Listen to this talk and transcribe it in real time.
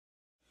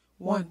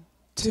1,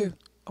 2,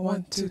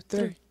 1, 2,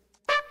 3.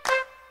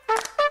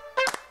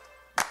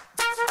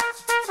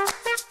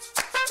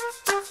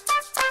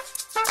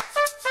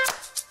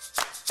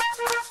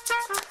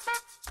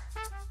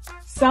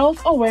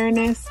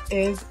 Self-awareness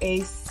is a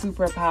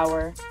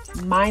superpower.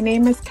 My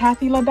name is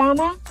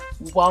KathyLaDonna.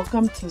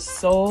 Welcome to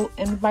Soul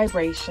and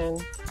Vibration.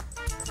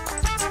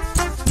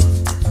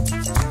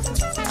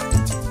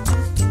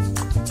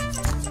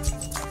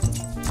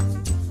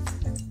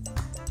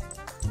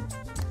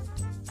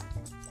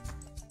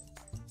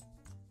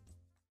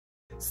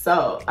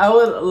 So I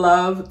would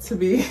love to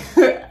be,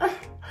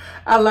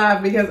 I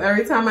laugh because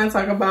every time I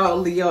talk about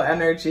Leo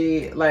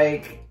energy,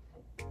 like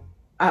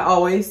I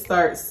always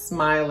start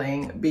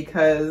smiling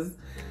because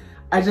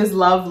I just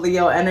love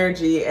Leo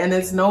energy, and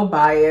it's no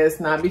bias,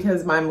 not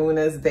because my moon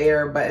is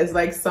there, but it's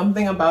like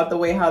something about the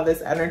way how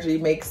this energy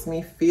makes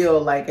me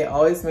feel. Like it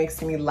always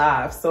makes me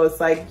laugh. So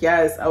it's like,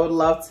 yes, I would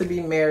love to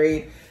be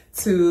married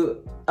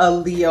to a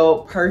Leo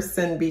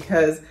person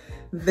because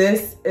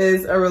this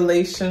is a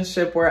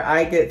relationship where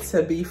I get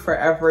to be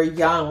forever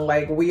young.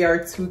 Like we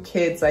are two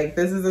kids. Like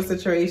this is a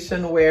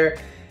situation where,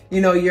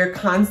 you know, you're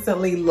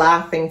constantly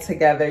laughing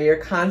together. You're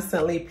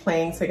constantly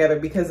playing together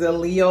because the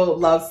Leo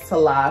loves to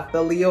laugh.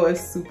 The Leo is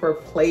super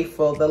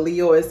playful. The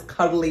Leo is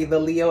cuddly. The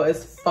Leo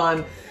is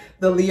fun.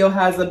 The Leo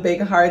has a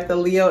big heart. The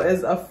Leo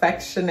is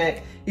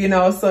affectionate, you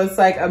know? So it's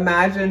like,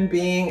 imagine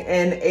being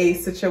in a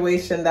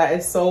situation that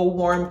is so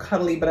warm,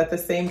 cuddly, but at the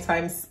same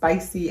time,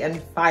 spicy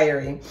and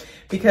fiery,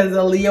 because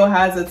the Leo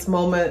has its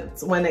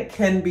moments when it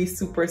can be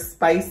super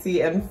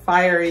spicy and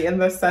fiery in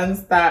the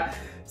sense that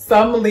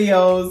some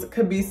Leos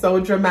could be so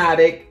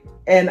dramatic.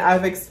 And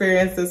I've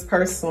experienced this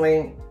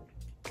personally,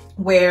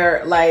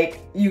 where like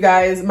you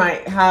guys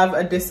might have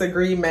a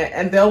disagreement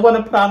and they'll want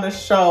to put on a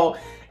show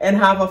and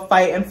have a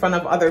fight in front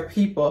of other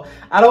people.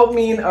 I don't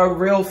mean a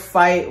real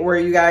fight where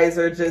you guys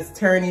are just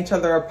tearing each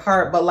other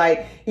apart, but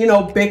like, you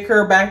know,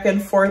 bicker back and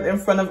forth in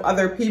front of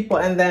other people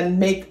and then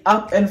make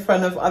up in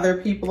front of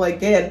other people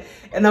again.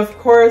 And of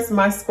course,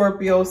 my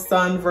Scorpio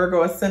sun,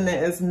 Virgo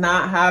ascendant is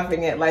not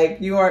having it. Like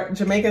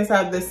Jamaicans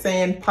have this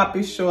saying,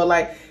 puppy show,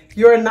 like,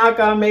 you're not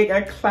gonna make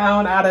a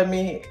clown out of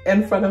me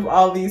in front of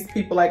all these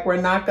people. Like we're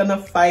not gonna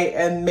fight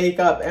and make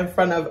up in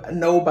front of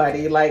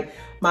nobody. Like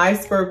my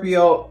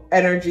Scorpio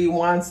energy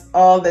wants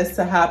all this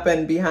to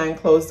happen behind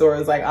closed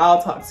doors. Like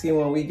I'll talk to you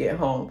when we get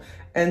home.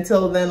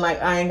 Until then,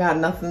 like I ain't got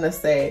nothing to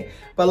say.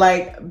 But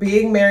like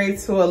being married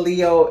to a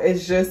Leo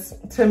is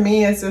just, to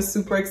me, it's just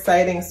super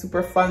exciting,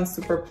 super fun,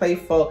 super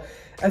playful.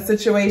 A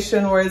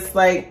situation where it's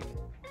like,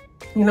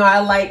 you know, I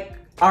like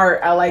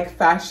art, I like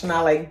fashion, I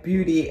like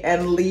beauty,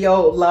 and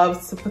Leo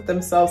loves to put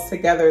themselves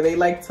together. They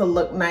like to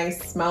look nice,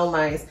 smell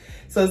nice.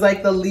 So it's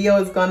like the Leo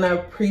is gonna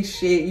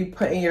appreciate you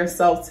putting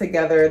yourself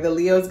together. The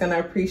Leo is gonna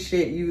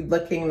appreciate you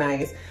looking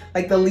nice.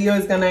 Like the Leo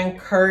is gonna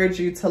encourage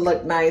you to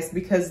look nice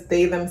because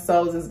they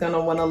themselves is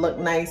gonna wanna look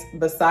nice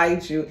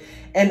beside you.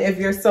 And if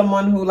you're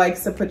someone who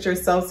likes to put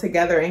yourself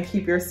together and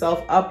keep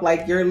yourself up,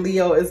 like your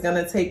Leo is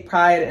gonna take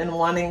pride in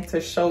wanting to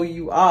show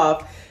you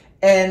off.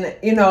 And,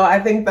 you know, I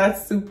think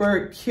that's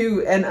super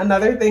cute. And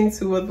another thing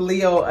too with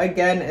Leo,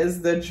 again,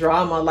 is the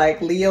drama.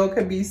 Like Leo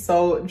could be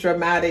so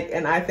dramatic,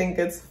 and I think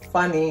it's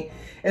funny,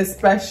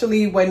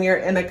 especially when you're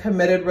in a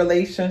committed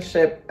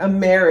relationship, a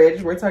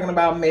marriage. We're talking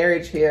about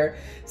marriage here.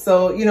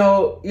 So, you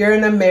know, you're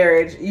in a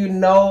marriage, you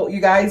know,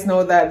 you guys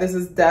know that this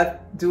is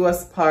death do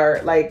us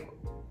part. Like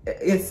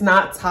it's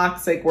not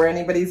toxic where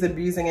anybody's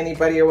abusing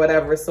anybody or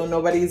whatever. So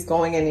nobody's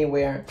going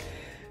anywhere.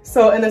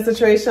 So in a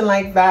situation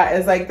like that,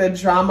 it's like the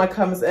drama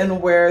comes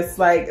in where it's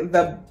like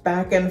the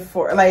back and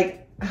forth.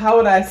 Like, how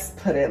would I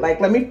put it? Like,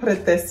 let me put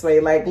it this way.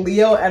 Like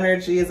Leo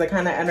energy is a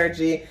kind of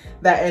energy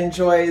that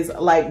enjoys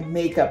like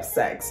makeup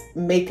sex,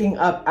 making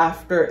up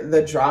after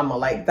the drama.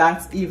 Like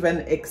that's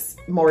even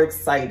more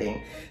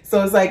exciting.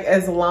 So it's like,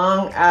 as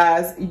long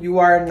as you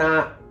are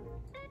not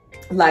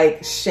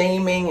like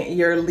shaming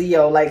your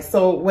Leo. Like,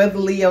 so with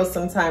Leo,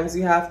 sometimes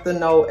you have to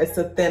know it's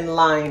a thin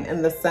line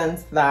in the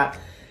sense that,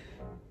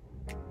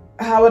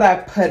 how would I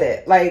put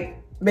it? Like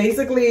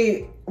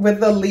basically with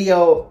the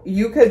Leo,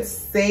 you could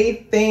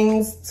say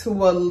things to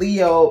a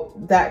Leo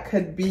that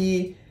could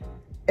be,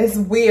 it's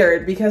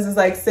weird because it's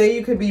like, say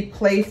you could be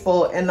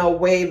playful in a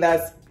way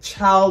that's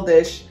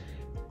childish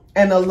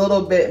and a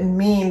little bit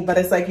mean, but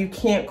it's like you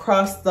can't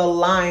cross the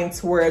line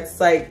to where it's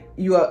like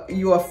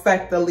you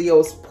affect the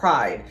Leo's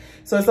pride.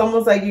 So it's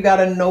almost like you got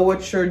to know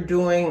what you're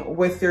doing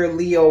with your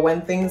Leo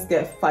when things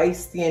get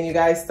feisty and you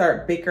guys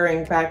start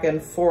bickering back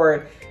and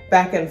forth.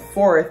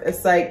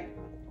 It's like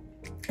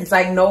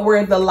know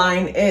where the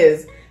line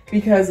is,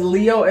 because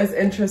Leo is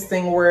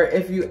interesting where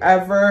if you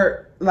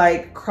ever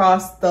like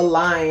cross the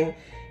line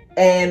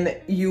and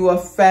you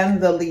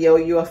offend the Leo,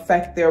 you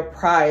affect their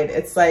pride.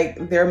 It's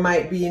like there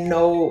might be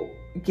no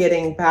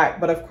getting back,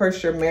 but of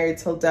course you're married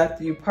till death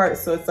do you part.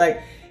 So it's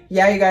like,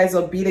 yeah, you guys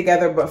will be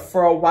together, but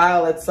for a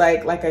while it's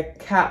like a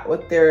cat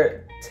with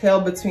their tail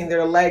between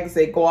their legs.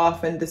 They go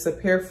off and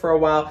disappear for a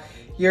while.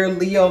 your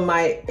Leo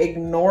might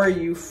ignore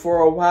you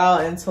for a while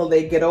until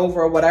they get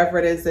over whatever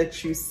it is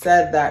that you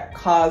said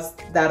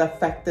that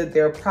affected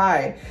their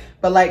pride.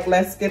 But like,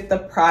 let's get the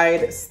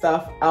pride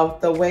stuff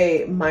out the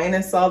way.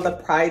 Minus all the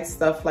pride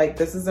stuff, like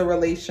this is a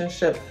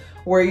relationship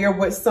where you're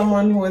with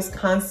someone who is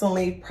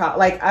constantly proud.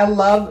 Like, I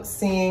love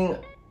seeing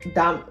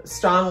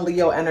strong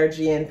Leo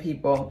energy in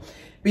people,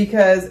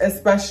 because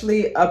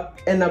especially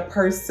in a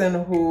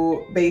person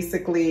who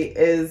basically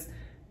is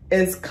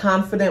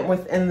confident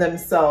within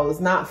themselves,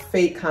 not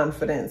fake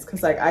confidence.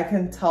 Cause like, I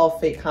can tell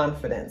fake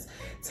confidence.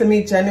 To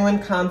me, genuine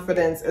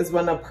confidence is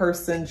when a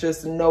person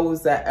just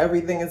knows that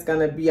everything is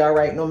gonna be all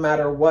right no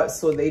matter what.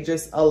 So they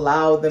just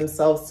allow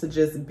themselves to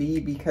just be,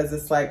 because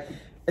it's like,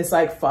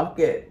 fuck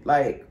it.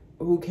 Like,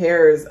 who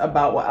cares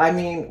about what, I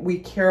mean, we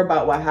care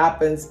about what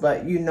happens,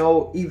 but you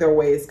know, either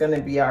way it's gonna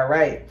be all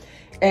right.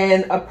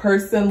 And a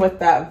person with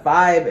that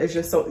vibe is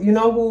just so, you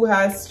know who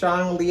has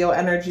strong Leo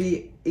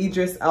energy?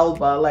 Idris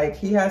Elba. Like,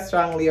 he has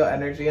strong Leo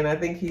energy, and I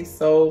think he's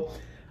so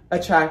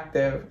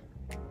attractive.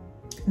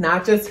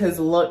 Not just his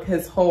look,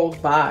 his whole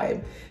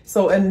vibe.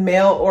 So in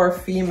male or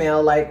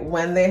female, like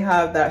when they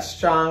have that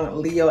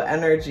strong Leo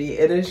energy,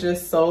 it is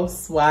just so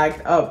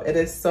swagged up. It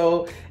is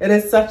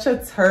such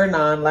a turn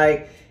on.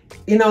 Like,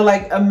 you know,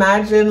 like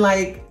imagine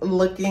like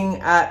looking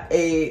at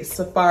a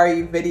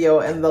safari video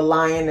and the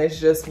lion is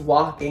just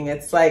walking.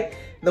 It's like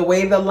the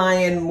way the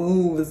lion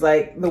moves,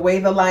 like the way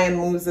the lion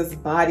moves his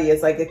body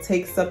is like, it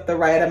takes up the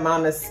right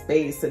amount of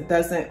space. It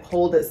doesn't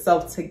hold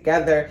itself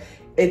together.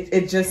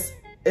 It's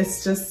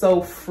just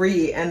so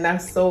free. And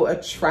that's so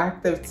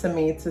attractive to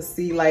me, to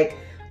see like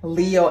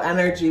Leo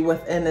energy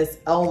within its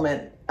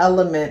element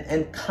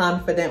and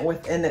confident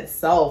within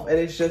itself. It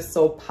is just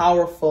so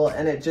powerful,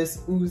 and it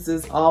just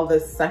oozes all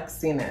this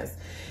sexiness.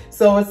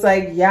 So it's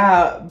like,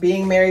 yeah,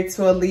 being married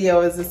to a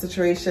Leo is a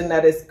situation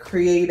that is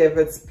creative,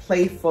 it's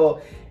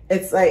playful.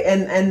 It's like,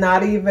 and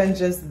not even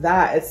just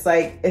that, it's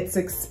like, it's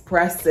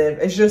expressive.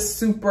 It's just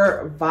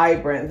super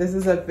vibrant. This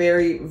is a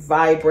very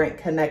vibrant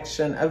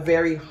connection, a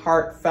very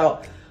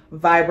heartfelt,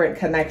 vibrant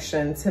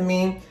connection. To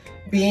me,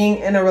 being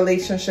in a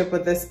relationship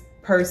with this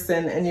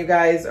person and you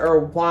guys are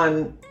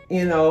one,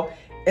 you know,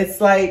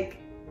 it's like,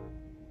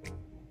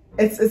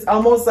 it's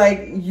almost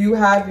like you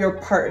have your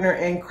partner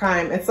in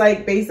crime. It's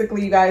like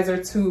basically you guys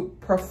are two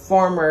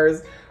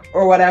performers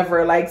or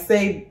whatever. Like,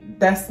 say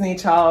Destiny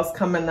Child's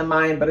coming to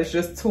mind, but it's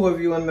just two of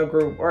you in the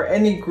group, or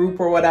any group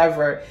or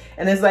whatever.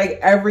 And it's like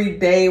every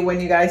day when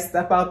you guys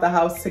step out the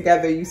house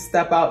together, you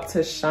step out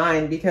to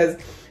shine, because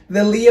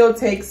the Leo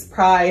takes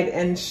pride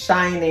in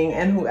shining,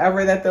 and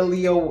whoever that the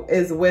Leo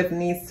is with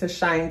needs to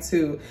shine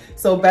too.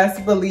 So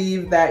best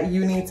believe that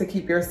you need to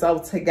keep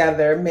yourself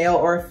together, male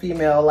or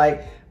female.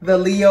 Like, the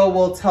Leo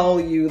will tell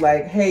you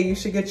like, hey, you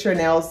should get your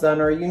nails done,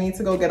 or you need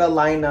to go get a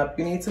lineup.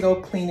 You need to go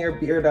clean your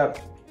beard up.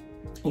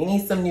 You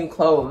need some new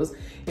clothes.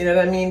 You know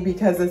what I mean?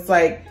 Because it's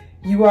like,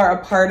 you are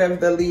a part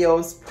of the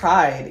Leo's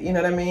pride. You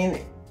know what I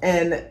mean?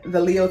 And the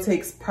Leo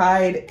takes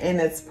pride in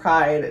its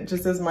pride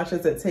just as much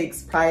as it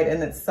takes pride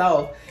in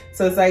itself.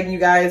 So it's like you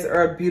guys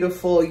are a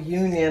beautiful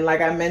union.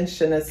 Like I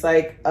mentioned, it's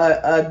like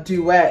a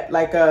duet,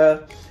 like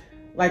a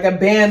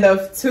band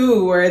of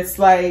two, where it's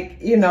like,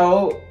 you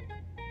know,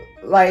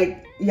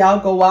 like y'all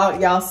go out,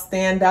 y'all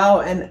stand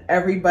out, and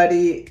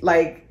everybody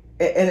like,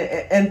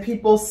 and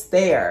people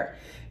stare,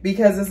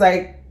 because it's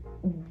like,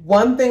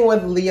 one thing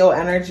with Leo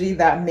energy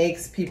that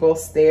makes people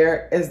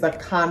stare is the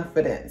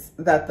confidence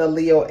that the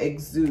Leo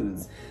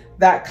exudes.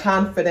 That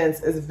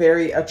confidence is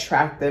very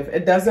attractive.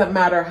 It doesn't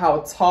matter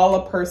how tall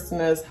a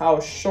person is, how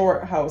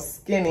short, how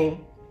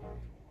skinny,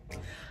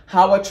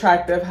 how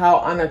attractive, how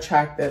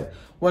unattractive.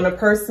 When a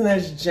person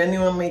is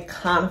genuinely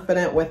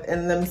confident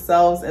within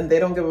themselves and they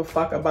don't give a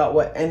fuck about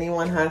what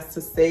anyone has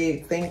to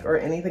say, think, or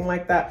anything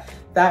like that,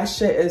 that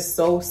shit is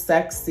so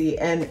sexy,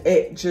 and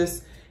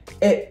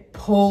it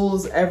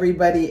pulls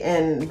everybody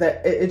in.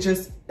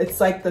 It's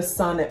like the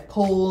sun, it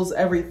pulls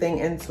everything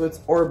into its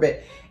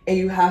orbit, and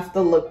you have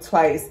to look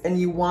twice, and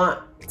you want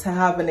to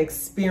have an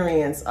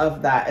experience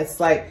of that. It's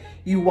like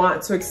you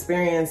want to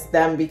experience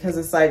them, because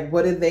it's like,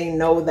 what do they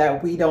know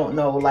that we don't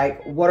know?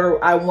 Like,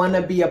 I want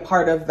to be a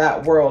part of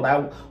that world.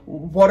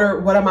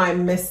 What am I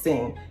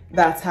missing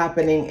that's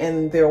happening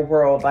in their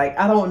world? Like,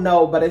 I don't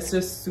know, but it's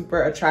just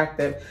super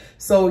attractive.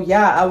 So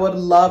yeah, I would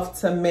love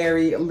to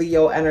marry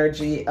Leo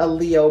energy, a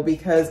Leo,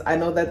 because I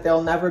know that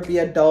there'll never be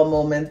a dull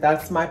moment.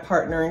 That's my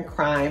partner in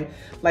crime.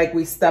 Like,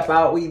 we step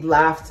out, we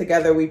laugh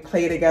together, we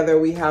play together,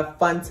 we have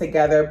fun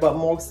together, but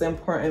most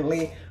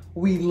importantly,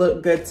 we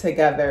look good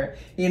together,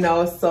 you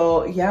know?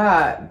 So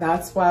yeah,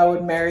 that's why I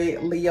would marry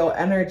Leo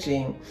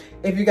energy.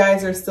 If you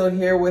guys are still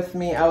here with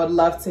me, I would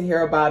love to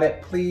hear about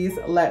it. Please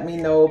let me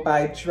know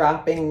by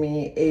dropping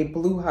me a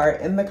blue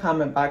heart in the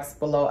comment box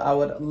below. I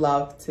would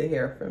love to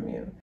hear from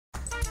you.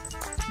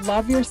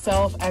 Love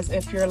yourself as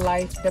if your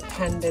life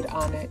depended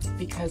on it,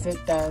 because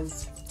it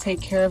does.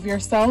 Take care of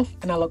yourself,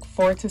 and I look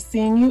forward to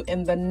seeing you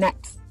in the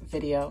next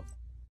video.